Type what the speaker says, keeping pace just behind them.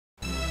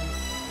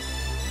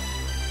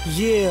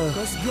Yeah,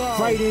 Let's go.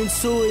 right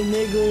into it,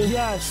 nigga.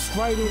 Yes,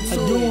 right into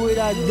I it. do what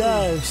I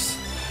does.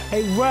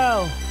 Hey,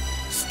 Rel,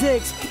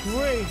 Sticks,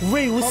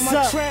 Ree, All what's my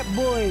up? trap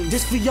boys.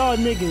 This for y'all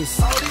niggas.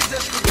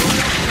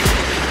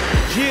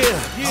 Yeah,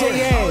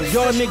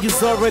 y'all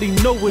niggas already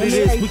know what it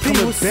is. We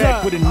coming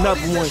back with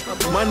another one.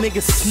 My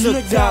nigga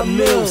Snook got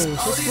Millz.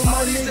 This for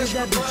my niggas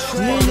that be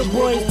trapping. the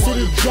boys to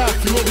the jock,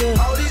 nigga.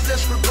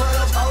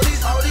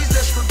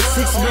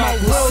 6 Mac,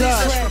 what's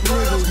up?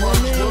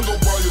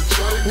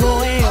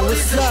 Lil Ann,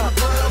 what's up?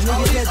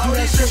 Niggas that do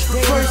that shit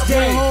first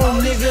day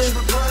home, nigga.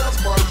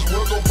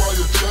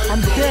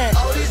 I'm back.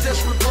 We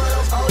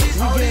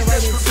getting right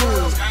into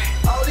it.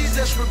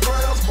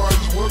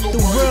 The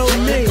real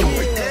nigga.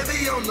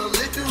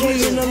 King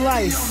in the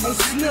life. Hey,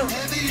 Snook.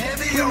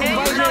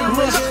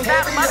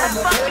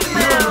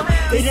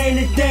 It ain't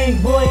a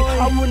thing, boy.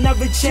 I will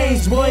never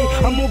change, boy.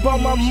 I'm about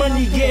my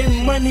money,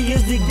 getting money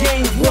is the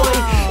game,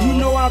 boy. You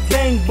know I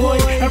bang, boy.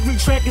 Every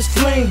track is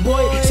flame,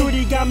 boy. So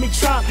they got me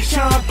chopped,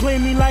 trying to play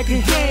me like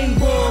a game,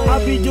 boy.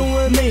 I be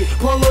doing me,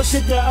 polo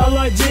shit to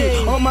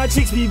LRG. All my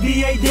chicks be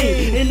BAD,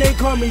 and they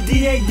call me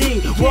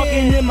DAD.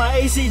 Walking in my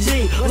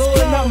ACG,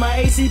 blowing up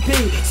my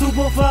ACP.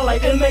 Super fly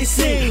like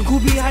MAC,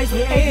 Kubi Heights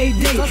with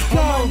AAD.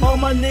 All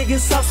my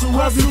niggas hustle,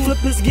 every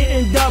flip is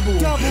getting double.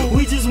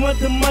 We just want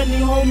the money,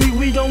 homie,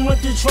 we don't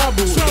want the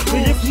trouble.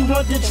 But if you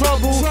want the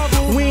trouble,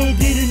 we ain't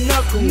did it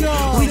knuckle.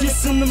 We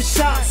just send them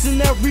shots and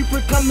that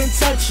Reaper come and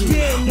touch you.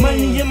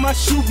 Money in my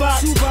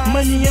shoebox,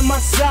 money in my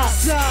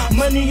socks,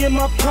 money in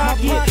my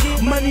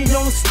pocket, money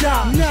don't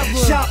stop.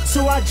 Shop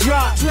till I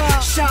drop,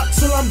 shop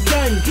till I'm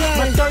done.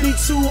 My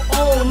 32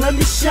 old, let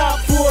me shop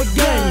for a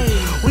gun.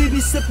 We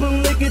be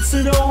sipping liquor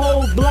to the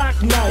whole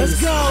block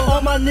nice.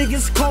 All my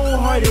niggas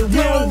cold-hearted, we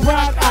don't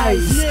rock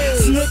ice.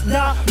 Snook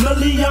dot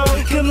million,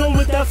 killin'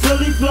 with that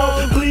Philly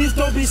flow. Please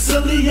don't be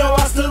silly, yo,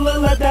 I still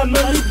look like that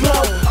Millie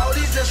blow.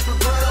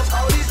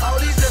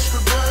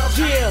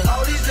 Yeah,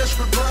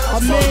 I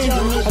mean,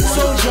 I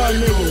told y'all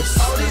niggas,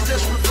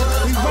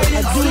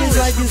 I do this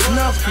like it's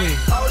nothing.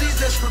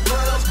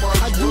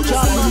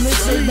 Drop my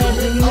mixtape back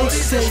the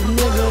mixtape,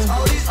 nigga.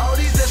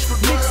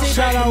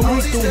 Shout out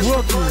Reek the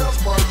Rookie.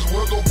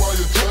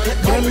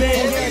 Yeah,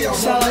 man,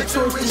 shout out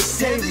Torch the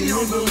Savior,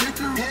 nigga.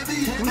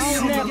 We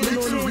snapping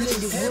on these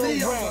niggas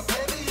real rap.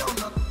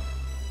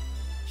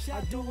 I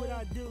do what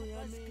I do, you know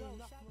what I mean?